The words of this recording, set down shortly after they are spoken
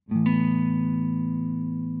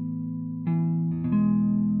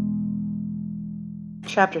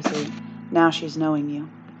Chapter 3. Now She's Knowing You.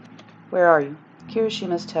 Where are you?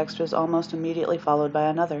 Kirishima's text was almost immediately followed by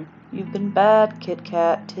another. You've been bad, Kit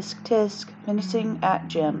Kat. Tisk tisk. Finishing at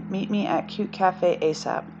gym. Meet me at cute cafe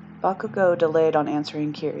ASAP. Bakugo delayed on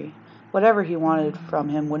answering Kiri. Whatever he wanted from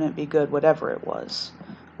him wouldn't be good, whatever it was.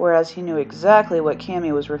 Whereas he knew exactly what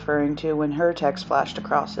Cammy was referring to when her text flashed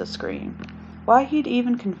across his screen. Why he'd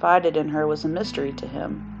even confided in her was a mystery to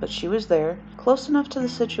him, but she was there, close enough to the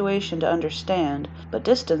situation to understand, but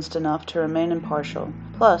distanced enough to remain impartial.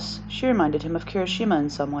 Plus, she reminded him of Kirishima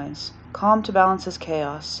in some ways, calm to balance his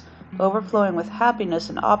chaos, overflowing with happiness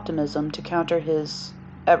and optimism to counter his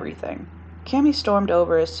everything. Cammy stormed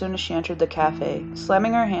over as soon as she entered the cafe,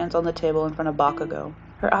 slamming her hands on the table in front of Bakugo.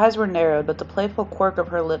 Her eyes were narrowed, but the playful quirk of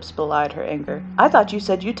her lips belied her anger. I thought you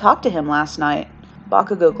said you talked to him last night.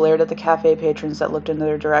 Bakugo glared at the cafe patrons that looked in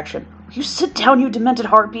their direction. Will you sit down, you demented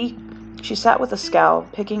harpy? She sat with a scowl,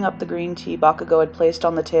 picking up the green tea Bakugo had placed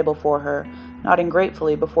on the table for her, nodding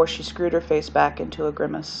gratefully before she screwed her face back into a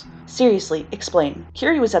grimace. Seriously, explain.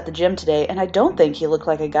 Kiri was at the gym today, and I don't think he looked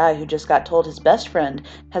like a guy who just got told his best friend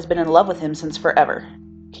has been in love with him since forever.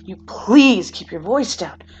 Can you please keep your voice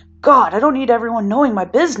down? God, I don't need everyone knowing my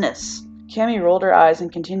business. Cammy rolled her eyes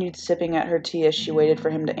and continued sipping at her tea as she waited for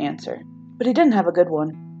him to answer. But he didn't have a good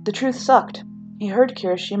one. The truth sucked. He heard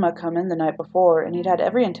Kirishima come in the night before, and he'd had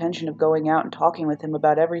every intention of going out and talking with him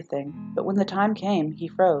about everything. But when the time came, he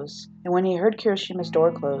froze. And when he heard Kirishima's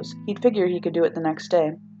door close, he'd figure he could do it the next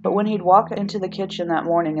day. But when he'd walked into the kitchen that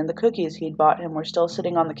morning and the cookies he'd bought him were still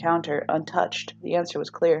sitting on the counter, untouched, the answer was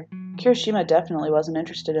clear. Kirishima definitely wasn't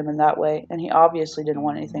interested in him in that way, and he obviously didn't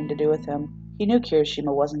want anything to do with him. He knew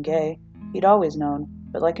Kirishima wasn't gay. He'd always known.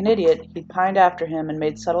 But like an idiot, he'd pined after him and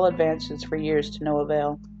made subtle advances for years to no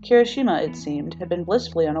avail. Kirishima, it seemed, had been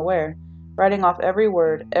blissfully unaware, writing off every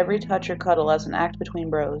word, every touch or cuddle as an act between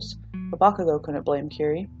bros. But Bakugo couldn't blame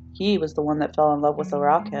Kiri. He was the one that fell in love with the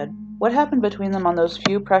rockhead. What happened between them on those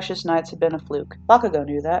few precious nights had been a fluke. Bakugo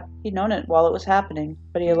knew that. He'd known it while it was happening,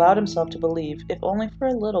 but he allowed himself to believe, if only for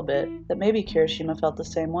a little bit, that maybe Kirishima felt the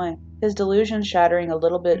same way. His delusion shattering a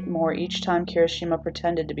little bit more each time Kirishima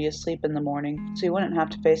pretended to be asleep in the morning, so he wouldn't have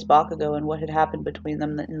to face Bakugo and what had happened between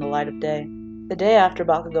them in the light of day. The day after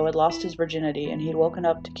Bakugo had lost his virginity and he'd woken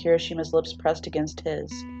up to Kirishima's lips pressed against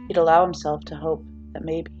his, he'd allow himself to hope that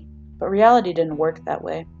maybe. But reality didn't work that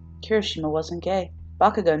way. Kirishima wasn't gay.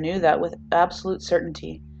 Bakugo knew that with absolute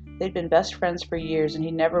certainty. They'd been best friends for years, and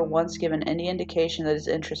he'd never once given any indication that his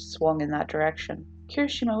interest swung in that direction.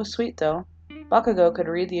 Kirishima was sweet, though. Bakugo could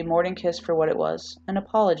read the morning kiss for what it was, an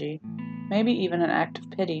apology, maybe even an act of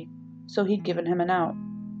pity, so he'd given him an out.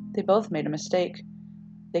 They both made a mistake.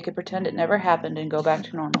 They could pretend it never happened and go back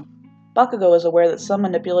to normal. Bakugo was aware that some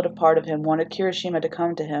manipulative part of him wanted Kirishima to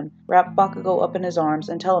come to him, wrap Bakugo up in his arms,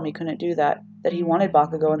 and tell him he couldn't do that he wanted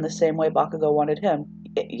Bakugo in the same way Bakugo wanted him.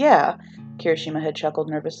 Yeah, Kirishima had chuckled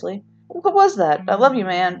nervously. What was that? I love you,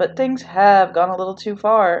 man, but things have gone a little too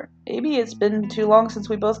far. Maybe it's been too long since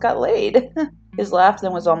we both got laid. His laugh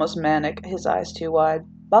then was almost manic, his eyes too wide.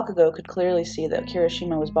 Bakugo could clearly see that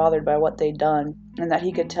Kirishima was bothered by what they'd done, and that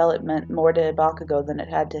he could tell it meant more to Bakugo than it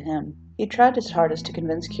had to him. He tried his hardest to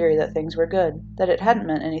convince Kiri that things were good, that it hadn't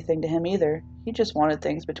meant anything to him either. He just wanted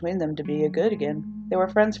things between them to be good again. They were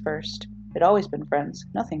friends first. They'd always been friends.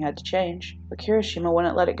 Nothing had to change. But Kirishima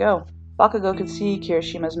wouldn't let it go. Bakugo could see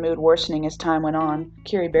Kirishima's mood worsening as time went on.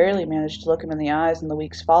 Kiri barely managed to look him in the eyes in the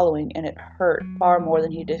weeks following, and it hurt far more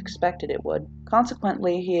than he'd expected it would.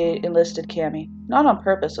 Consequently, he enlisted Cammy. Not on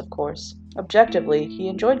purpose, of course. Objectively, he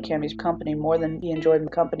enjoyed Cammy's company more than he enjoyed the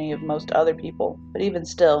company of most other people, but even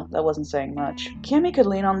still, that wasn't saying much. Cammy could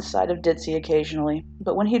lean on the side of ditzy occasionally,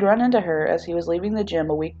 but when he'd run into her as he was leaving the gym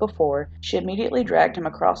a week before, she immediately dragged him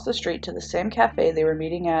across the street to the same cafe they were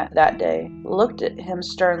meeting at that day, looked at him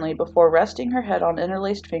sternly before resting her head on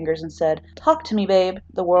interlaced fingers and said, "Talk to me, babe,"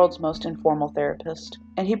 the world's most informal therapist.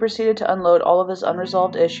 And he proceeded to unload all of his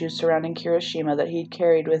unresolved issues surrounding Kirishima that he'd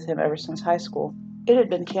carried with him ever since high school. It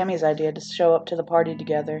had been Cammy's idea to show up to the party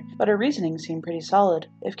together, but her reasoning seemed pretty solid.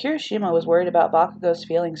 If Kirishima was worried about Bakugo's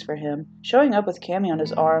feelings for him, showing up with Cammy on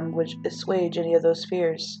his arm would assuage any of those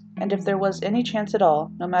fears. And if there was any chance at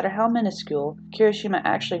all, no matter how minuscule, Kirishima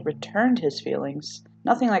actually returned his feelings.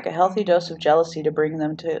 Nothing like a healthy dose of jealousy to bring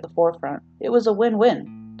them to the forefront. It was a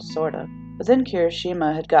win-win, sorta. But then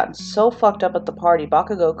Kirishima had gotten so fucked up at the party,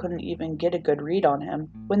 Bakugo couldn't even get a good read on him.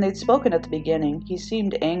 When they'd spoken at the beginning, he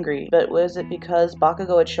seemed angry, but was it because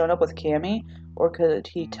Bakugo had shown up with Cammy, or could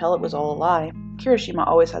he tell it was all a lie? Kirishima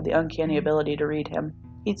always had the uncanny ability to read him.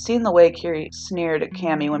 He'd seen the way Kiri sneered at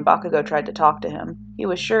Cammy when Bakugo tried to talk to him. He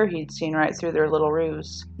was sure he'd seen right through their little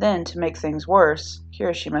ruse. Then, to make things worse,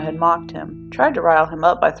 Kirishima had mocked him, tried to rile him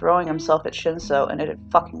up by throwing himself at Shinso, and it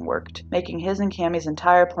had fucking worked, making his and Cammy's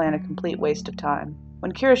entire plan a complete waste of time.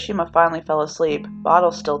 When Kirishima finally fell asleep,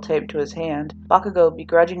 bottle still taped to his hand, Bakugo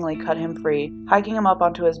begrudgingly cut him free, hiking him up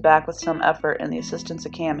onto his back with some effort and the assistance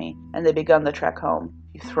of Cammy, and they begun the trek home.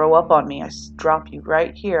 "If you throw up on me, I drop you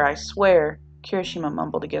right here, I swear," Kirishima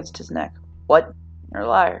mumbled against his neck. "What? You're a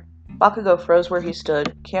liar." Bakugo froze where he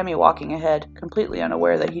stood, Cammy walking ahead, completely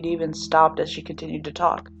unaware that he'd even stopped as she continued to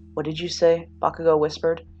talk. "What did you say?" Bakugo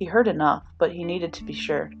whispered. He heard enough, but he needed to be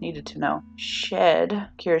sure, needed to know. "Shed."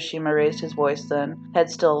 Kirishima raised his voice then, head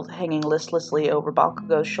still hanging listlessly over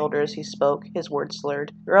Bakugo's shoulder as he spoke, his words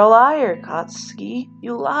slurred. "You're a liar, Katsuki.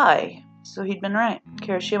 You lie." So he'd been right.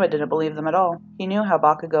 Kirishima didn't believe them at all. He knew how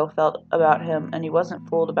Bakugo felt about him, and he wasn't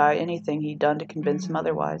fooled by anything he'd done to convince him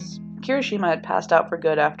otherwise. Kirishima had passed out for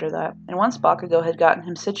good after that, and once Bakugo had gotten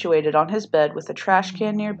him situated on his bed with a trash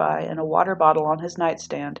can nearby and a water bottle on his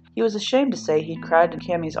nightstand, he was ashamed to say he'd cried in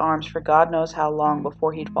Cammy's arms for God knows how long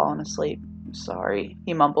before he'd fallen asleep. "I'm sorry,"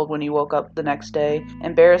 he mumbled when he woke up the next day,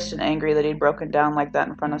 embarrassed and angry that he'd broken down like that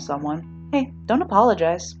in front of someone. "Hey, don't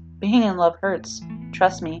apologize. Being in love hurts.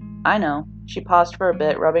 Trust me, I know." She paused for a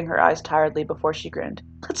bit, rubbing her eyes tiredly before she grinned.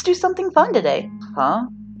 "Let's do something fun today." "Huh?"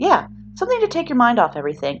 "Yeah. Something to take your mind off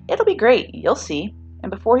everything. It'll be great, you'll see."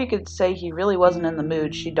 And before he could say he really wasn't in the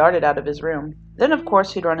mood, she darted out of his room. Then of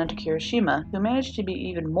course he'd run into Kirishima, who managed to be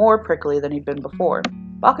even more prickly than he'd been before.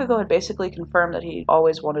 Bakugo had basically confirmed that he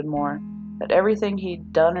always wanted more, that everything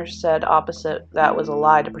he'd done or said opposite that was a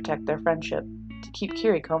lie to protect their friendship, to keep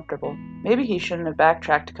Kiri comfortable. Maybe he shouldn't have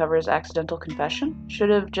backtracked to cover his accidental confession? Should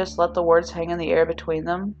have just let the words hang in the air between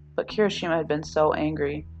them? But Kirishima had been so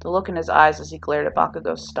angry. The look in his eyes as he glared at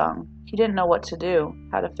Bakugo stung. He didn't know what to do,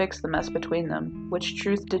 how to fix the mess between them. Which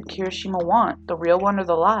truth did Kirishima want, the real one or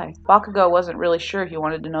the lie? Bakugo wasn't really sure he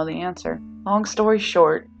wanted to know the answer. "Long story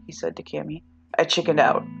short," he said to Cammy, "I chickened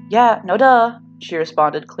out." "Yeah, no duh," she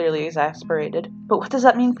responded, clearly exasperated. "But what does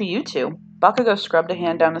that mean for you two?" Bakugo scrubbed a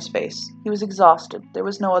hand down his face. He was exhausted. There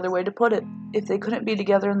was no other way to put it. If they couldn't be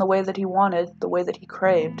together in the way that he wanted, the way that he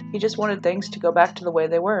craved, he just wanted things to go back to the way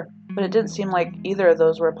they were. But it didn't seem like either of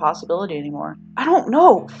those were a possibility anymore. "I don't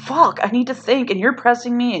know. Fuck, I need to think, and you're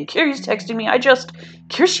pressing me, and Kiri's texting me.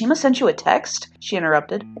 Kirishima sent you a text?" she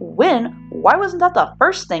interrupted. "When? Why wasn't that the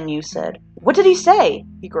first thing you said? What did he say?"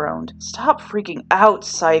 He groaned. "Stop freaking out,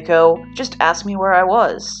 psycho. Just ask me where I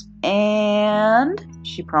was." "And?"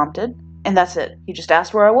 she prompted. "And that's it. He just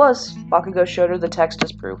asked where I was." Bakugo showed her the text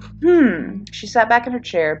as proof. She sat back in her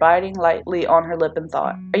chair, biting lightly on her lip and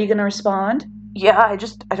thought. "Are you gonna respond?" "Yeah,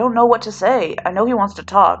 I don't know what to say. I know he wants to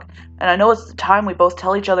talk, and I know it's the time we both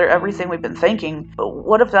tell each other everything we've been thinking, but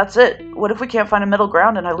what if that's it? What if we can't find a middle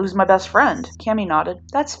ground and I lose my best friend?" Cammy nodded.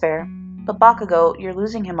 "That's fair. But Bakugo, you're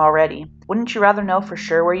losing him already. Wouldn't you rather know for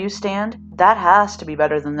sure where you stand? That has to be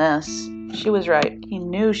better than this." She was right. He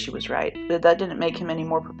knew she was right, but that didn't make him any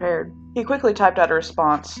more prepared. He quickly typed out a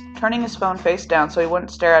response, turning his phone face down so he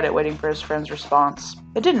wouldn't stare at it waiting for his friend's response.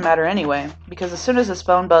 It didn't matter anyway, because as soon as his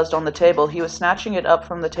phone buzzed on the table, he was snatching it up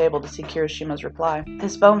from the table to see Kirishima's reply.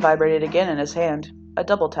 His phone vibrated again in his hand. A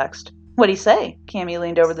double text. "What'd he say?" Cammy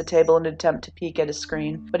leaned over the table in an attempt to peek at his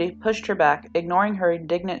screen, but he pushed her back, ignoring her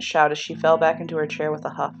indignant shout as she fell back into her chair with a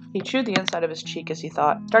huff. He chewed the inside of his cheek as he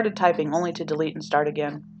thought, started typing only to delete and start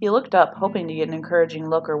again. He looked up, hoping to get an encouraging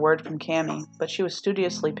look or word from Cammy, but she was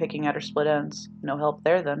studiously picking at her split ends. No help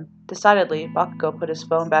there then. Decidedly, Bakugo put his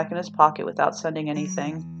phone back in his pocket without sending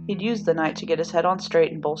anything. He'd used the night to get his head on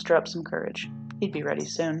straight and bolster up some courage. He'd be ready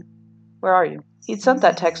soon. "Where are you?" He'd sent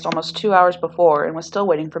that text almost 2 hours before and was still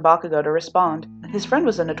waiting for Bakugo to respond. His friend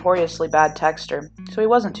was a notoriously bad texter, so he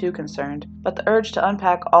wasn't too concerned, but the urge to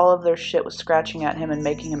unpack all of their shit was scratching at him and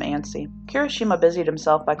making him antsy. Kirishima busied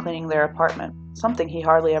himself by cleaning their apartment, something he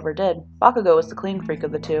hardly ever did. Bakugo was the clean freak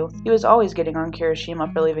of the two. He was always getting on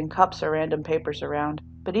Kirishima for leaving cups or random papers around,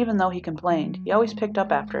 but even though he complained, he always picked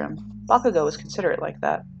up after him. Bakugo was considerate like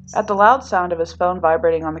that. At the loud sound of his phone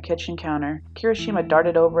vibrating on the kitchen counter, Kirishima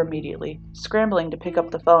darted over immediately, scrambling to pick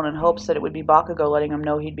up the phone in hopes that it would be Bakugo letting him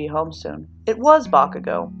know he'd be home soon. It was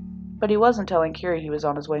Bakugo, but he wasn't telling Kiri he was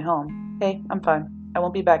on his way home. "Hey, I'm fine. I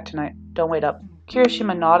won't be back tonight. Don't wait up."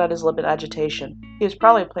 Kirishima gnawed at his lip in agitation. He was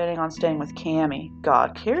probably planning on staying with Cammy.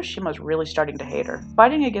 God, Kirishima was really starting to hate her.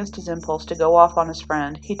 Fighting against his impulse to go off on his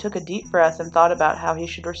friend, he took a deep breath and thought about how he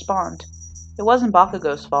should respond. It wasn't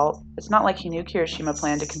Bakugo's fault. It's not like he knew Kirishima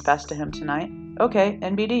planned to confess to him tonight. "Okay,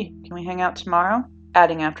 NBD, can we hang out tomorrow?"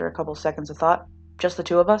 Adding after a couple seconds of thought, Just the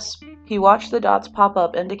two of us? He watched the dots pop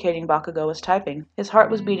up indicating Bakugo was typing. His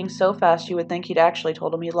heart was beating so fast you would think he'd actually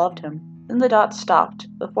told him he loved him. Then the dots stopped,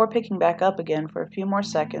 before picking back up again for a few more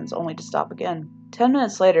seconds, only to stop again. 10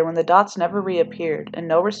 minutes later, when the dots never reappeared and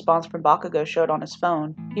no response from Bakugo showed on his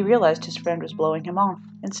phone, he realized his friend was blowing him off.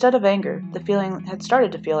 Instead of anger, the feeling had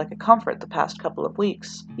started to feel like a comfort the past couple of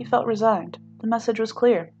weeks. He felt resigned. The message was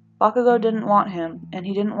clear. Bakugo didn't want him, and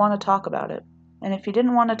he didn't want to talk about it. And if he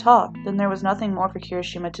didn't want to talk, then there was nothing more for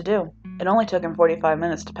Kirishima to do. It only took him 45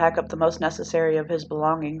 minutes to pack up the most necessary of his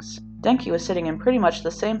belongings. Denki was sitting in pretty much the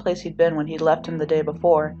same place he'd been when he'd left him the day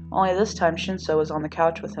before, only this time Shinso was on the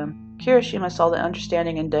couch with him. Kirishima saw the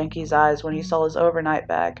understanding in Denki's eyes when he saw his overnight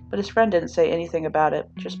bag, but his friend didn't say anything about it,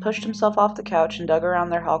 just pushed himself off the couch and dug around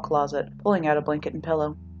their hall closet, pulling out a blanket and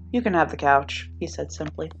pillow. "You can have the couch," he said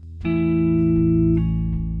simply.